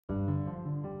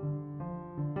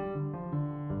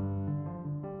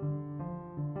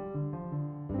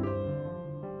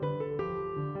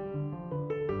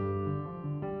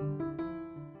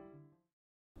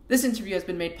This interview has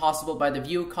been made possible by the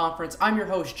View Conference. I'm your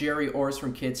host, Jerry Orrs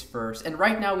from Kids First, and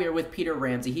right now we are with Peter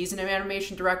Ramsey. He's an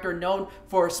animation director known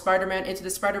for Spider-Man Into the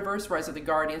Spider-Verse, Rise of the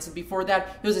Guardians, and before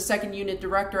that, he was a second unit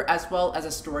director as well as a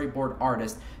storyboard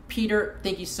artist. Peter,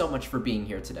 thank you so much for being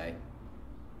here today.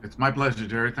 It's my pleasure,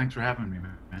 Jerry. Thanks for having me,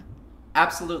 man.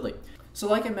 Absolutely. So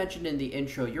like I mentioned in the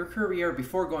intro, your career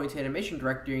before going to animation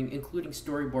directing including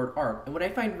storyboard art. And what I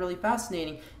find really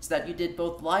fascinating is that you did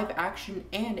both live action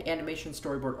and animation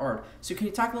storyboard art. So can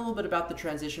you talk a little bit about the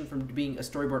transition from being a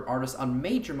storyboard artist on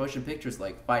major motion pictures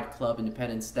like Fight Club,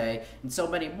 Independence Day, and so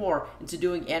many more, into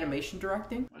doing animation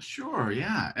directing? Sure,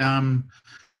 yeah.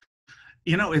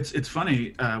 You know, it's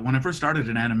funny. When I first started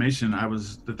in animation,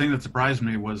 the thing that surprised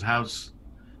me was how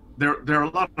there are a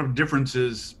lot of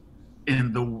differences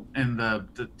in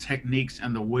the techniques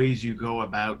and the ways you go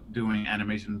about doing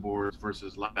animation boards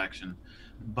versus live action.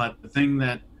 But the thing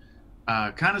that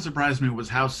kind of surprised me was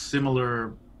how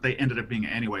similar they ended up being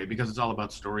anyway, because it's all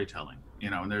about storytelling, you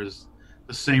know, and there's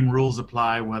the same rules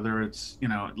apply, whether it's, you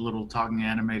know, little talking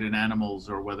animated animals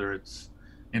or whether it's,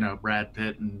 you know, Brad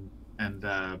Pitt and and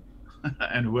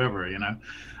whoever, you know.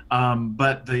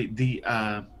 But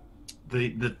the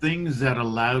things that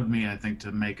allowed me, I think,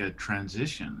 to make a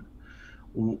transition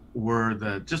were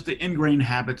just the ingrained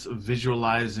habits of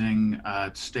visualizing,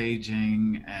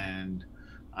 staging, and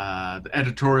the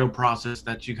editorial process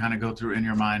that you kind of go through in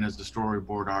your mind as a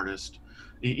storyboard artist.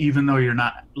 Even though you're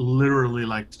not literally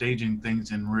like staging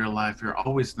things in real life, you're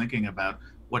always thinking about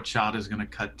what shot is going to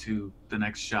cut to the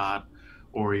next shot,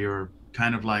 or you're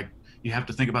kind of like, you have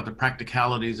to think about the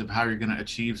practicalities of how you're going to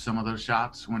achieve some of those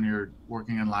shots when you're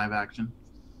working in live action.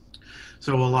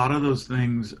 So a lot of those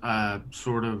things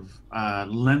sort of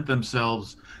lent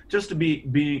themselves just to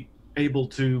be able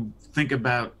to think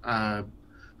about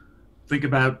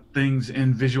things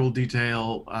in visual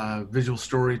detail, visual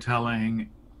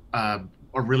storytelling,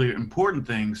 or really important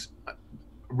things. A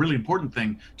really important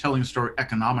thing, telling a story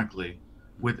economically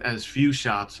with as few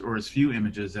shots or as few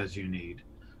images as you need.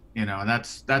 You know, and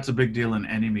that's a big deal in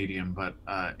any medium, but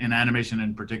in animation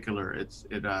in particular, it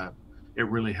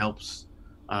really helps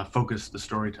focus the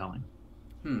storytelling.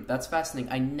 That's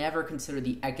fascinating. I never considered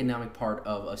the economic part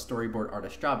of a storyboard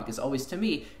artist's job, because always to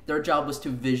me, their job was to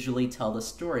visually tell the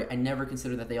story. I never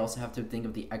considered that they also have to think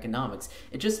of the economics.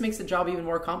 It just makes the job even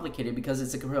more complicated because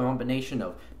it's a combination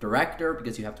of director,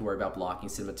 because you have to worry about blocking,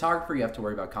 cinematographer, you have to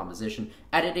worry about composition,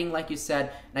 editing, like you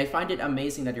said, and I find it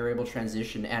amazing that you're able to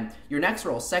transition. And your next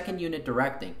role, second unit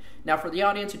directing. Now, for the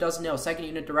audience who doesn't know, second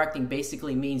unit directing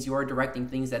basically means you're directing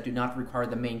things that do not require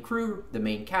the main crew, the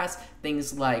main cast,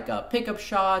 things like pickup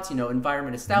shots, you know,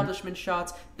 environment establishment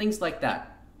shots, things like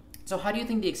that. So how do you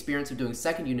think the experience of doing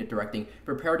second unit directing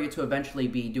prepared you to eventually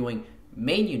be doing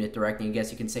main unit directing, I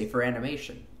guess you can say, for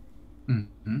animation?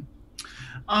 Mm-hmm.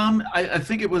 I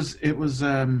think it was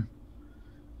learning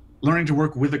to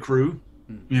work with a crew,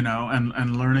 you know,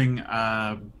 and learning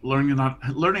how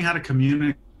to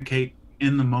communicate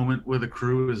in the moment with a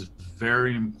crew is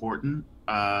very important.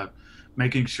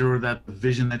 Making sure that the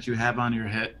vision that you have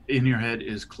in your head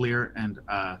is clear and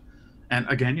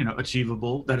again, you know,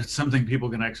 achievable, that it's something people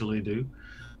can actually do.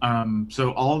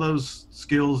 So all those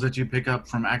skills that you pick up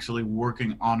from actually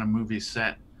working on a movie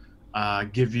set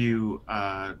give you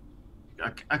a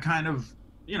kind of,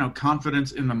 you know,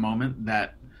 confidence in the moment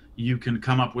that you can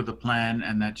come up with a plan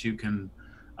and that you can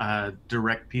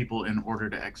direct people in order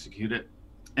to execute it.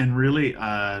 And really,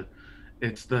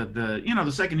 it's the you know,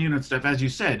 the second unit stuff, as you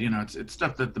said, you know, it's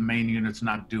stuff that the main unit's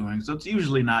not doing. So it's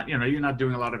usually not, you know, you're not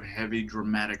doing a lot of heavy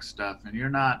dramatic stuff, and you're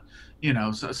not, you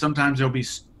know, so sometimes there'll be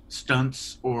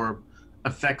stunts or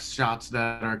effects shots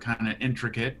that are kind of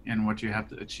intricate in what you have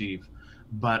to achieve.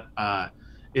 But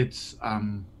it's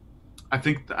I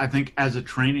think as a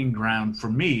training ground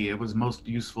for me, it was most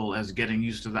useful as getting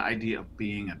used to the idea of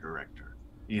being a director.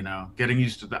 You know, getting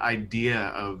used to the idea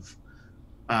of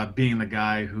being the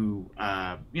guy who,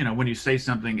 you know, when you say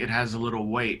something, it has a little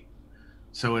weight.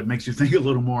 So it makes you think a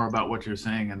little more about what you're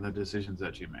saying and the decisions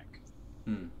that you make.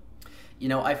 You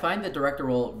know, I find the director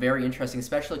role very interesting,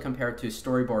 especially compared to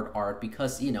storyboard art,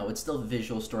 because, you know, it's still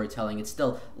visual storytelling. It's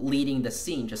still leading the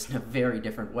scene, just in a very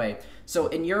different way. So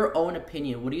in your own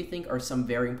opinion, what do you think are some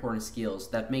very important skills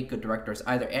that make good directors,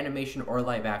 either animation or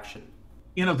live action?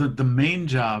 You know, the main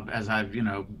job, as I've, you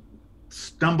know,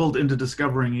 stumbled into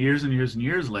discovering years and years and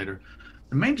years later,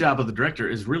 the main job of the director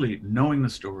is really knowing the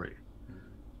story.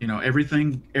 You know, every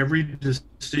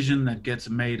decision that gets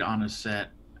made on a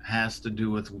set has to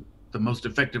do with the most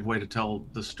effective way to tell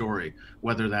the story,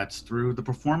 whether that's through the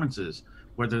performances,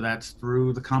 whether that's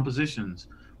through the compositions,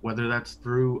 whether that's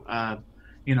through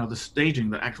the staging,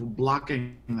 the actual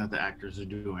blocking that the actors are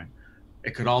doing.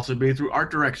 It could also be through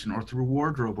art direction or through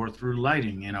wardrobe or through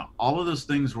lighting. All of those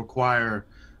things require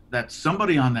that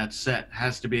somebody on that set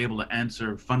has to be able to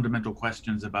answer fundamental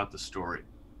questions about the story,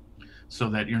 so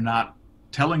that you're not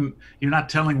telling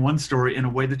one story in a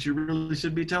way that you really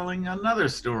should be telling another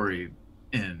story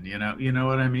in. You know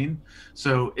what I mean?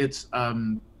 So it's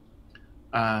and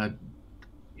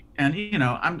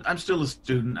I'm still a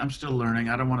student. I'm still learning.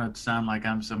 I don't want to sound like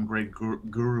I'm some great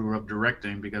guru of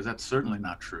directing, because that's certainly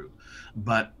not true.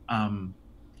 But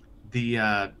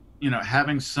the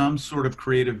having some sort of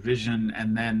creative vision,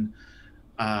 and then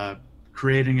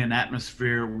creating an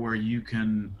atmosphere where you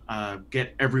can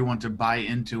get everyone to buy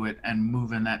into it and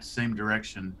move in that same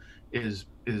direction is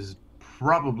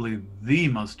probably the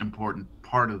most important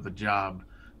part of the job,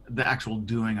 the actual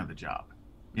doing of the job.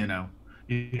 you know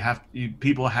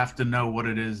People have to know what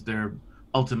it is they're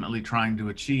ultimately trying to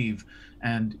achieve,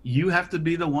 and you have to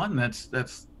be the one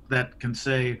that can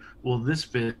say, well, this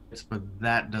fits but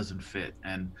that doesn't fit,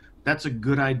 and that's a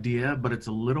good idea but it's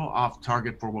a little off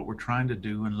target for what we're trying to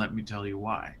do, and let me tell you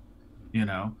why.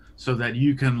 So that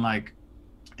you can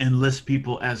enlist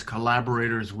people as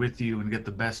collaborators with you and get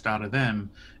the best out of them,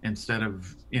 instead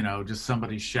of just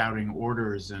somebody shouting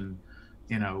orders, and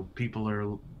people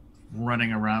are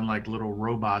running around like little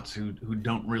robots who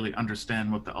don't really understand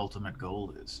what the ultimate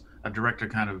goal is. A director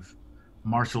kind of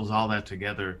marshals all that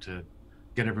together to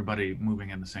get everybody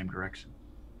moving in the same direction.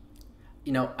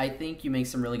 I think you make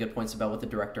some really good points about what the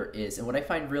director is. And what I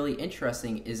find really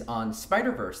interesting is on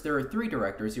Spider-Verse, there are 3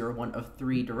 directors. You're one of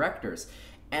 3 directors.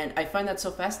 And I find that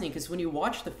so fascinating because when you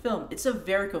watch the film, it's a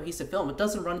very cohesive film. It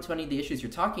doesn't run into any of the issues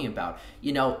you're talking about.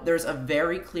 There's a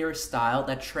very clear style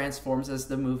that transforms as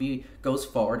the movie goes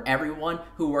forward. Everyone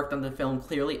who worked on the film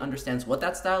clearly understands what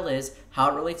that style is, how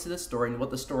it relates to the story, and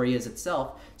what the story is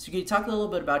itself. So can you talk a little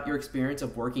bit about your experience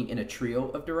of working in a trio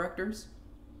of directors?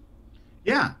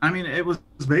 Yeah, I mean, it was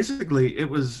basically it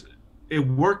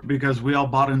worked because we all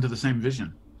bought into the same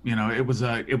vision. It was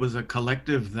a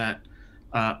collective that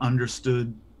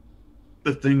understood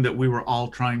the thing that we were all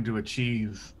trying to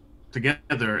achieve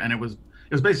together, and it was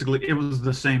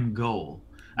the same goal.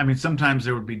 I mean, sometimes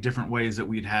there would be different ways that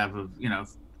we'd have of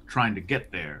trying to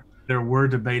get there. There were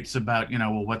debates about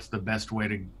well, what's the best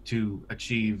way to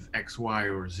achieve X, Y,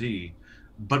 or Z,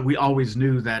 but we always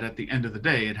knew that at the end of the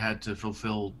day it had to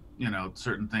fulfill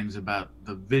certain things about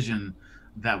the vision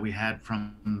that we had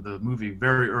from the movie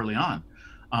very early on.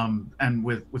 And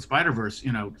with Spider-Verse,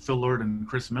 Phil Lord and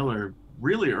Chris Miller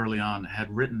really early on had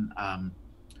written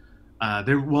they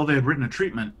had written a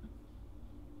treatment,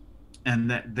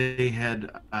 and that they had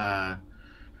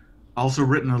also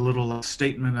written a little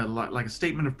statement, like a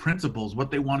statement of principles,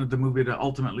 what they wanted the movie to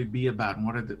ultimately be about, and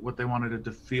what they wanted it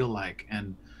to feel like.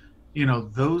 And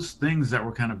those things that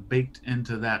were kind of baked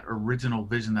into that original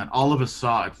vision that all of us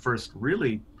saw at first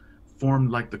really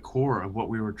formed like the core of what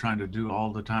we were trying to do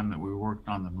all the time that we worked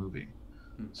on the movie.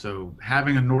 So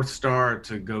having a North Star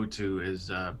to go to it's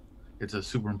a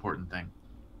super important thing.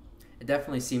 It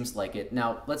definitely seems like it.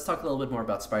 Now, let's talk a little bit more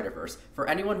about Spider-Verse. For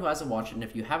anyone who hasn't watched it, and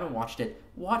if you haven't watched it,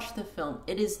 watch the film.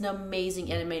 It is an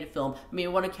amazing animated film. I mean,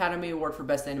 it won Academy Award for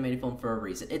Best Animated Film for a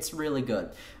reason. It's really good.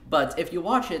 But if you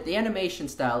watch it, the animation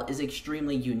style is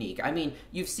extremely unique. I mean,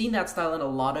 you've seen that style in a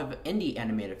lot of indie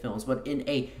animated films, but in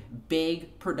a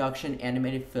big production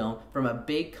animated film from a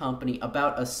big company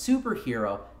about a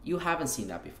superhero, you haven't seen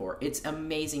that before. It's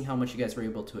amazing how much you guys were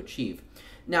able to achieve.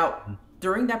 Now,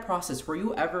 during that process, were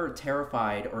you ever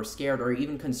terrified or scared or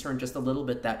even concerned just a little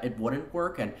bit that it wouldn't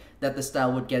work and that the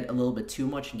style would get a little bit too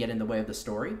much and get in the way of the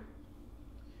story?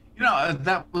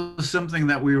 That was something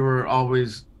that we were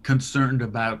always concerned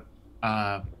about,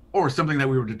 or something that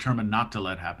we were determined not to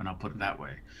let happen. I'll put it that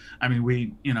way. I mean,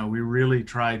 we really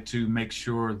tried to make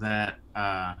sure that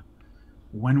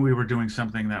when we were doing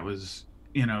something that was,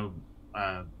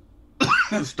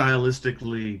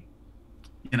 stylistically,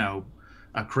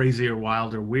 crazy or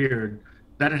wild or weird,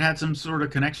 that it had some sort of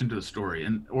connection to the story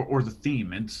or the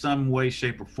theme in some way,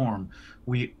 shape, or form.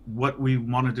 What we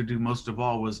wanted to do most of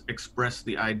all was express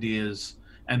the ideas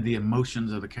and the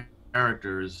emotions of the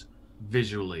characters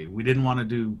visually.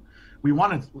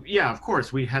 Yeah, of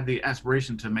course, we had the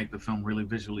aspiration to make the film really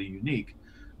visually unique,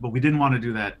 but we didn't want to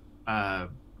do that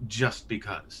just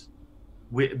because.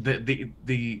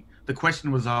 The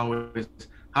question was always,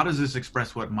 how does this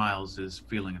express what Miles is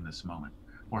feeling in this moment?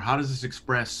 Or how does this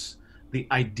express the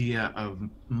idea of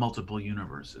multiple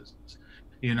universes?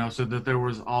 So that there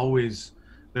was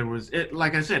it,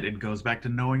 like I said, it goes back to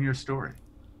knowing your story.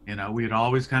 We'd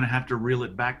always kind of have to reel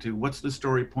it back to, what's the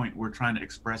story point we're trying to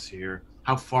express here?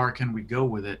 How far can we go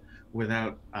with it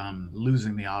without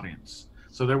losing the audience.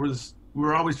 So we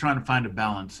were always trying to find a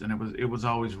balance, and it was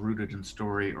always rooted in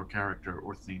story or character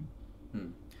or theme. Hmm.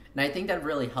 And I think that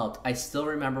really helped. I still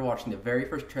remember watching the very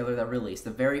first trailer that released,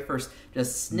 the very first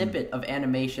just snippet of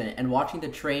animation, and watching the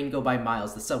train go by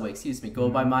miles, the subway, excuse me, go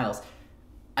by miles.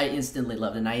 I instantly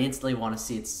loved it, and I instantly want to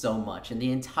see it so much. And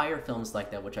the entire film is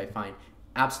like that, which I find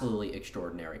absolutely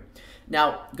extraordinary.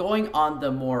 Now, going on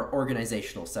the more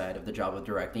organizational side of the job of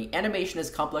directing, animation is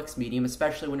a complex medium,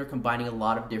 especially when you're combining a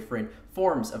lot of different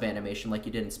forms of animation like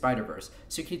you did in Spider-Verse.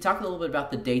 So can you talk a little bit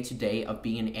about the day-to-day of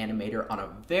being an animator on a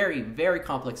very, very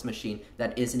complex machine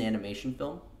that is an animation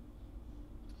film?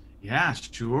 Yeah,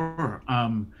 sure.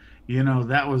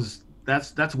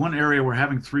 That's one area where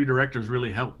having three directors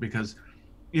really helped, because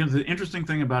the interesting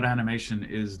thing about animation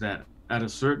is that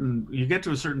you get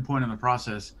to a certain point in the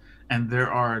process, and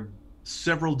there are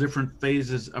several different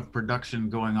phases of production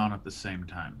going on at the same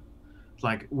time. It's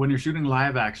like when you're shooting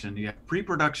live action, you have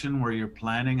pre-production where you're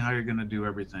planning how you're going to do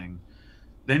everything.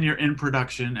 Then you're in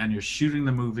production and you're shooting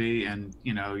the movie, and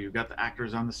you've got the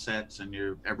actors on the sets, and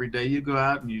every day you go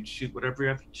out and you shoot whatever you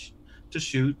have to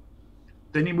shoot.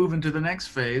 Then you move into the next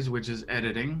phase, which is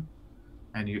editing,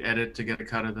 and you edit to get a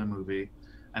cut of the movie.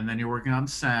 And then you're working on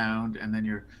sound, and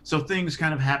then so things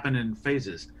kind of happen in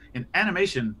phases. In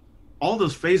animation, all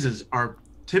those phases are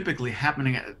typically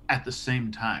happening at the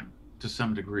same time to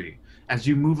some degree. As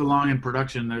you move along in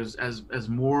production, there's as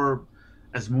more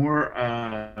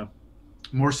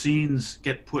scenes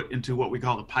get put into what we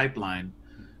call the pipeline.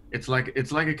 It's like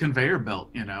a conveyor belt,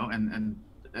 and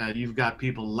you've got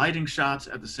people lighting shots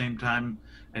at the same time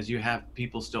as you have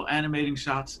people still animating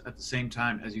shots at the same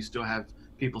time as you still have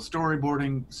people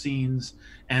storyboarding scenes.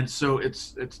 And so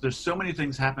there's so many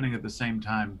things happening at the same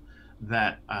time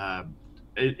that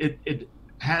it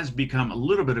has become a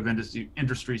little bit of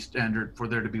industry standard for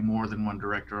there to be more than one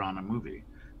director on a movie,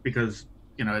 because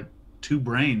two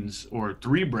brains or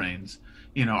three brains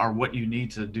are what you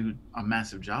need to do a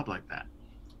massive job like that.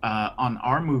 On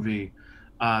our movie,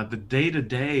 the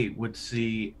day-to-day would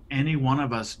see any one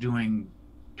of us doing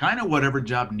kind of whatever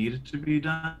job needed to be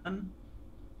done.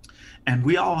 And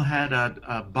we all had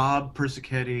Bob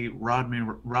Persichetti, Rodney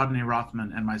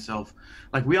Rothman, and myself.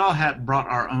 Like, we all had brought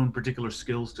our own particular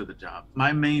skills to the job.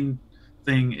 My main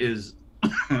thing is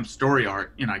story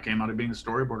art. I came out of being a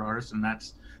storyboard artist, and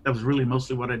that was really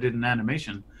mostly what I did in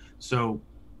animation. So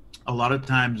a lot of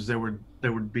times there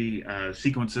would be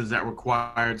sequences that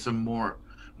required some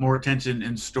more attention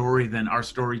in story than our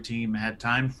story team had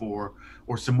time for,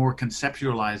 or some more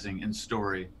conceptualizing in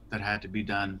story that had to be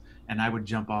done, and I would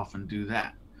jump off and do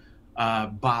that.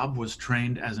 Bob was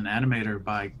trained as an animator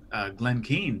by Glenn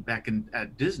Keane back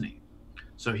at Disney.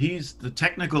 So the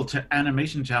technical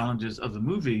animation challenges of the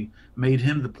movie made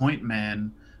him the point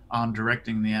man on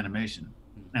directing the animation.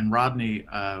 And Rodney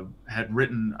had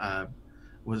written,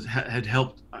 had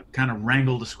helped kind of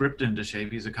wrangle the script into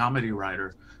shape. He's a comedy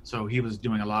writer, so he was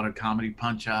doing a lot of comedy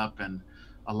punch up and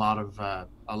a lot of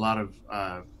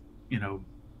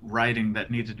writing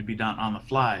that needed to be done on the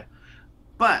fly.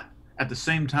 But at the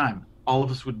same time, all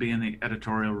of us would be in the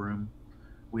editorial room.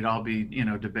 We'd all be,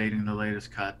 debating the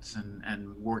latest cuts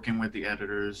and working with the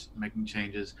editors, making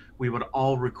changes. We would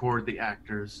all record the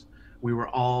actors. We were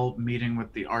all meeting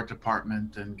with the art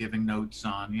department and giving notes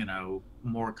on,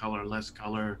 more color, less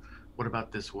color. What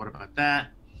about this? What about that?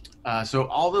 So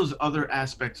all those other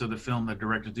aspects of the film that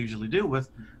directors usually deal with,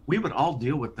 we would all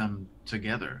deal with them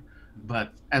together.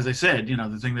 But as I said,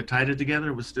 the thing that tied it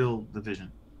together was still the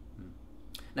vision.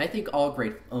 And I think all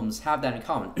great films have that in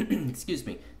common. Excuse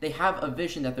me. They have a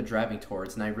vision that they're driving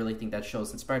towards, and I really think that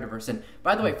shows in Spider-Verse. And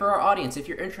by the way, for our audience, if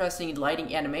you're interested in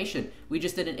lighting animation, we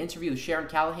just did an interview with Sharon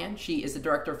Callahan. She is the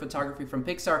director of photography from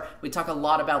Pixar. We talk a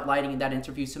lot about lighting in that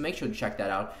interview, so make sure to check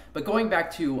that out. But going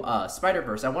back to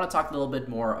Spider-Verse, I want to talk a little bit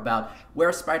more about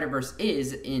where Spider-Verse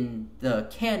is in the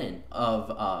canon of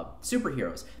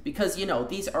superheroes. Because,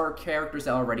 these are characters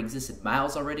that already existed.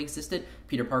 Miles already existed.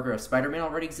 Peter Parker of Spider-Man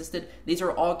already existed. These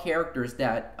are all characters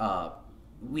that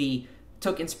we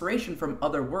took inspiration from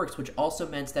other works, which also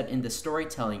meant that in the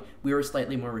storytelling, we were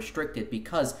slightly more restricted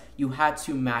because you had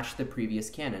to match the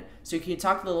previous canon. So can you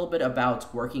talk a little bit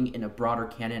about working in a broader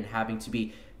canon and having to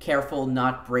be careful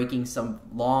not breaking some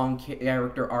long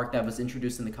character arc that was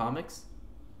introduced in the comics?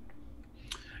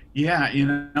 Yeah,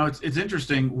 it's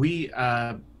interesting. We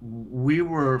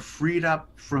were freed up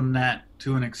from that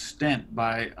to an extent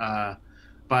by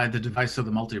the device of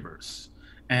the multiverse.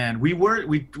 And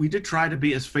we did try to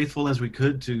be as faithful as we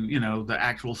could to, the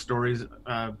actual stories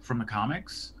from the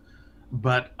comics.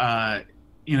 But,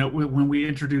 when we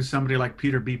introduced somebody like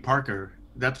Peter B. Parker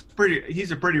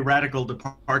He's a pretty radical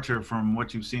departure from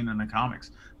what you've seen in the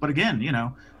comics. But again,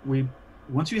 we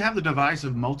once you have the device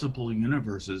of multiple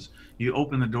universes, you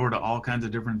open the door to all kinds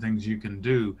of different things you can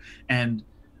do. And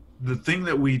the thing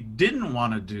that we didn't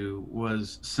want to do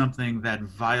was something that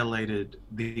violated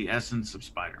the essence of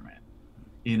Spider-Man.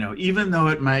 Even though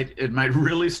it might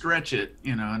really stretch it,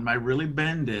 and might really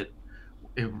bend it,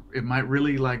 it might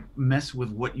really like mess with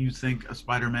what you think a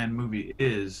Spider-Man movie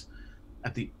is.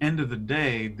 At the end of the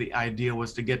day, the idea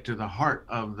was to get to the heart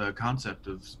of the concept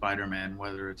of Spider-Man,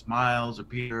 whether it's Miles or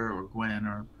Peter or Gwen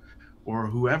or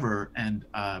whoever, and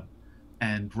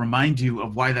remind you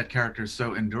of why that character is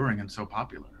so enduring and so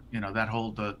popular. That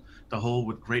whole the whole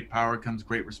with great power comes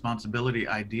great responsibility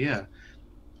idea.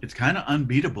 It's kind of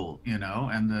unbeatable,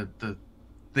 and the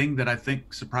thing that I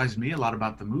think surprised me a lot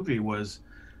about the movie was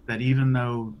that even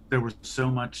though there was so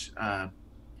much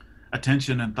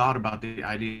attention and thought about the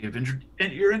idea of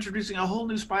you're introducing a whole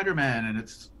new Spider-Man,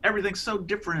 and everything's so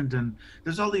different, and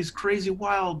there's all these crazy,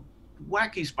 wild,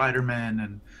 wacky Spider-Man,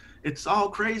 and it's all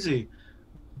crazy,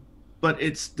 but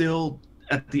it's still,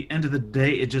 at the end of the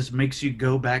day, it just makes you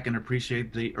go back and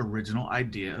appreciate the original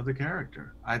idea of the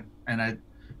character.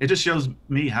 It just shows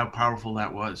me how powerful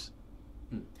that was.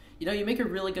 You make a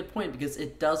really good point because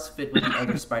it does fit with the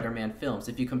other Spider-Man films.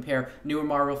 If you compare newer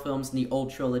Marvel films and the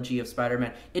old trilogy of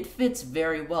Spider-Man, it fits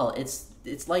very well. It's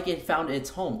like it found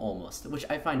its home almost, which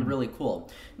I find really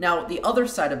cool. Now, the other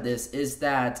side of this is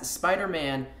that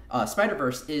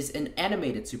Spider-Verse is an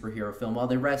animated superhero film, while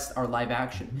the rest are live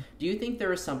action. Do you think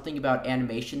there is something about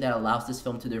animation that allows this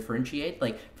film to differentiate?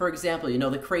 Like, for example,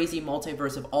 the crazy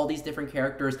multiverse of all these different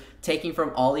characters taking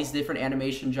from all these different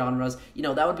animation genres,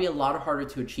 that would be a lot harder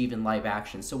to achieve in live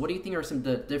action. So what do you think are some of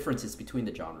the differences between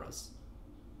the genres?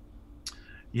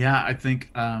 Yeah, I think,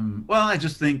 I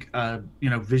just think,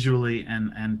 visually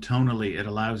and tonally, it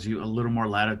allows you a little more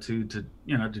latitude to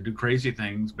do crazy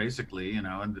things, basically,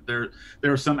 and there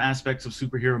are some aspects of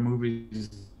superhero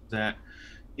movies that,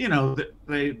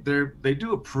 they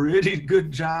do a pretty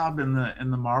good job in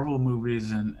the Marvel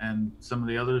movies and some of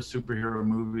the other superhero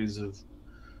movies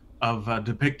of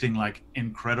depicting like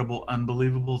incredible,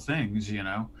 unbelievable things,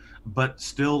 but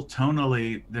still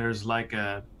tonally, there's like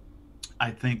I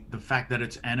think the fact that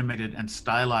it's animated and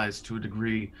stylized to a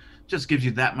degree just gives you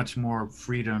that much more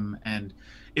freedom, and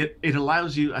it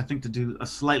allows you, I think, to do a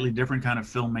slightly different kind of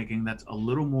filmmaking that's a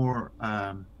little more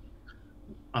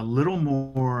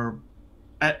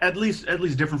at least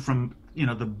different from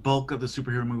the bulk of the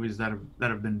superhero movies that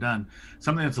have been done.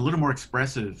 Something that's a little more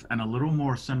expressive and a little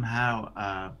more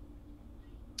somehow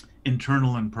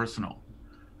internal and personal.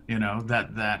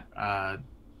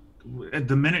 At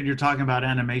the minute you're talking about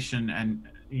animation and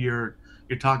you're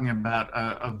talking about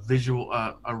a visual,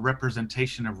 a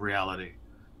representation of reality,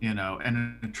 and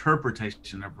an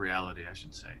interpretation of reality, I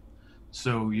should say.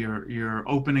 So you're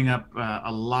opening up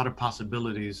a lot of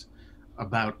possibilities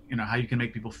about how you can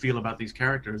make people feel about these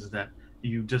characters that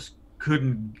you just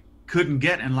couldn't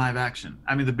get in live action.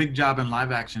 I mean, the big job in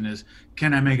live action is,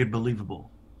 can I make it believable?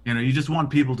 You just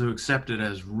want people to accept it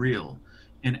as real.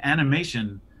 In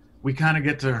animation, we kind of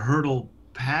get to hurdle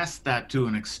past that to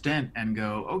an extent and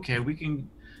go, okay,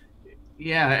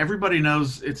 everybody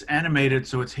knows it's animated,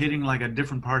 so it's hitting like a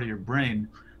different part of your brain.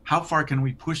 How far can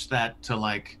we push that to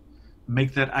like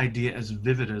make that idea as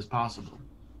vivid as possible?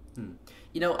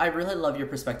 I really love your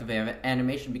perspective of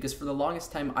animation because for the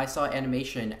longest time I saw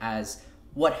animation as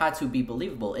what had to be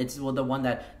believable. It's the one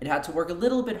that it had to work a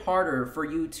little bit harder for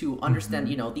you to understand,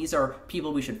 these are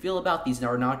people we should feel about. These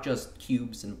are not just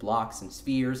cubes and blocks and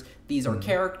spheres. These are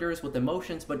characters with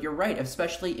emotions. But you're right,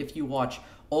 especially if you watch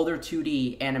older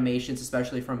 2D animations,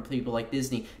 especially from people like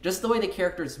Disney, just the way the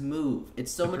characters move,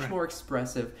 it's so much more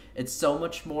expressive. It's so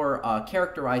much more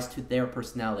characterized to their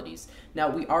personalities. Now,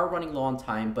 we are running low on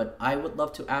time, but I would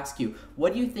love to ask you,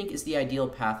 what do you think is the ideal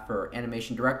path for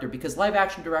animation director? Because live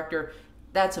action director,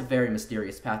 that's a very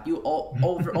mysterious path.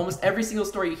 Over almost every single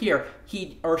story you hear,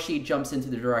 he or she jumps into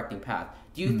the directing path.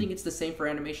 Do you think it's the same for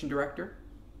animation director?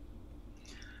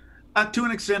 To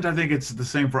an extent, I think it's the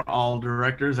same for all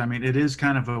directors. I mean, it is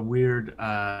kind of a weird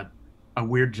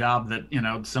job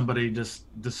that somebody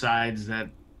just decides that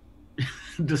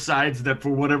for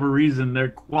whatever reason they're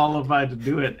qualified to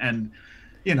do it, and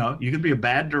you could be a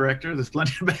bad director. There's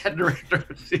plenty of bad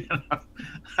directors.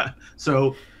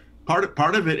 So.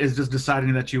 Part of it is just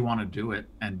deciding that you want to do it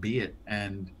and be it.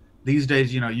 And these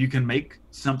days, you can make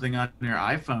something on your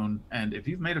iPhone, and if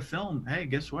you've made a film, hey,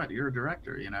 guess what? You're a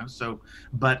director, So,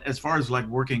 but as far as like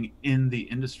working in the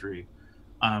industry,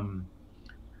 for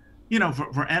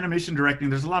animation directing,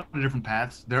 there's a lot of different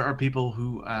paths. There are people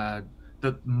who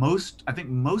I think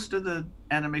most of the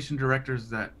animation directors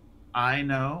that I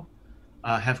know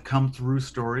have come through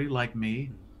story like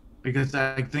me, because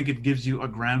I think it gives you a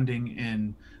grounding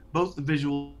in both the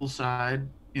visual side,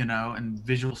 and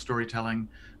visual storytelling,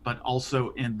 but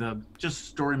also in the just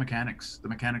story mechanics, the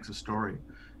mechanics of story.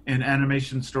 In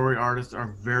animation, story artists are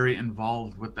very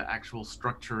involved with the actual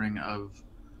structuring of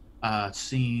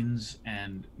scenes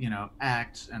and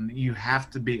acts, and you have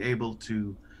to be able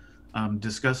to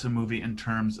discuss a movie in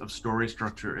terms of story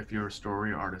structure if you're a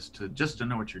story artist, to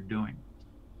know what you're doing.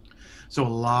 So a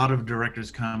lot of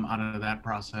directors come out of that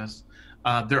process.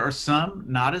 There are some,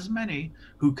 not as many,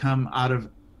 who come out of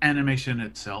animation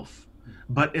itself.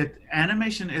 But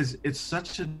animation it's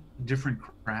such a different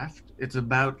craft. It's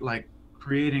about like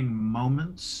creating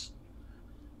moments,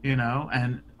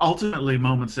 and ultimately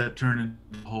moments that turn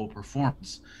into a whole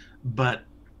performance. But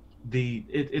I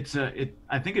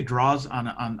think it draws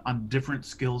on different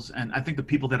skills, and I think the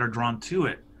people that are drawn to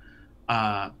it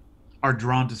are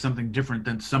drawn to something different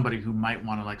than somebody who might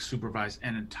want to like supervise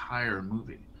an entire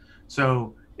movie.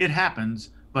 So it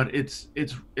happens, but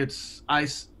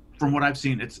from what I've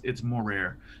seen, it's more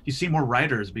rare. You see more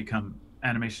writers become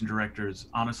animation directors,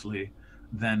 honestly,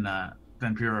 than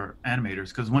pure animators,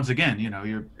 because once again,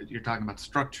 you're talking about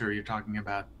structure, you're talking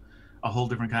about a whole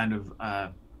different kind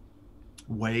of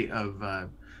way of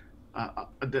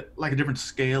like a different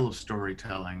scale of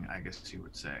storytelling, I guess you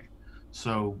would say.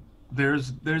 So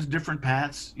there's different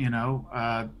paths.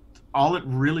 All it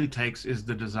really takes is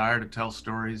the desire to tell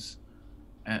stories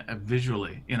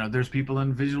visually. There's people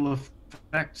in visual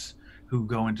effects who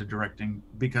go into directing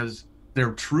because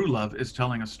their true love is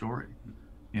telling a story.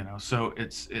 So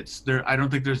it's there. I don't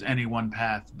think there's any one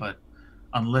path, but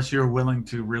unless you're willing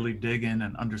to really dig in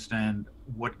and understand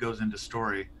what goes into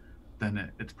story,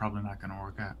 then it's probably not going to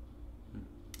work out.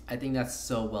 I think that's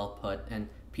so well put. And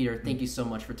Peter, thank you so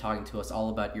much for talking to us all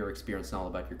about your experience and all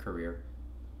about your career.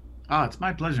 Oh, it's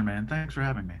my pleasure, man. Thanks for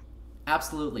having me.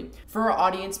 Absolutely. For our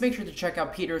audience, make sure to check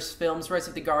out Peter's films, Rise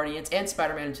of the Guardians and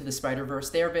Spider-Man Into the Spider-Verse.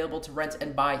 They are available to rent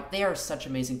and buy. They are such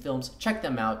amazing films. Check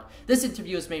them out. This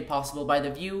interview is made possible by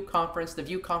the View Conference. The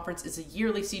View Conference is a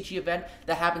yearly CG event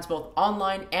that happens both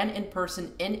online and in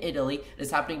person in Italy. It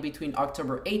is happening between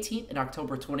October 18th and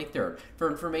October 23rd. For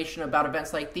information about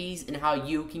events like these and how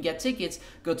you can get tickets,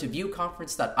 go to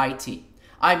ViewConference.It.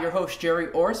 I'm your host, Jerry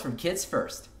Orris from Kids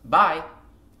First. Bye!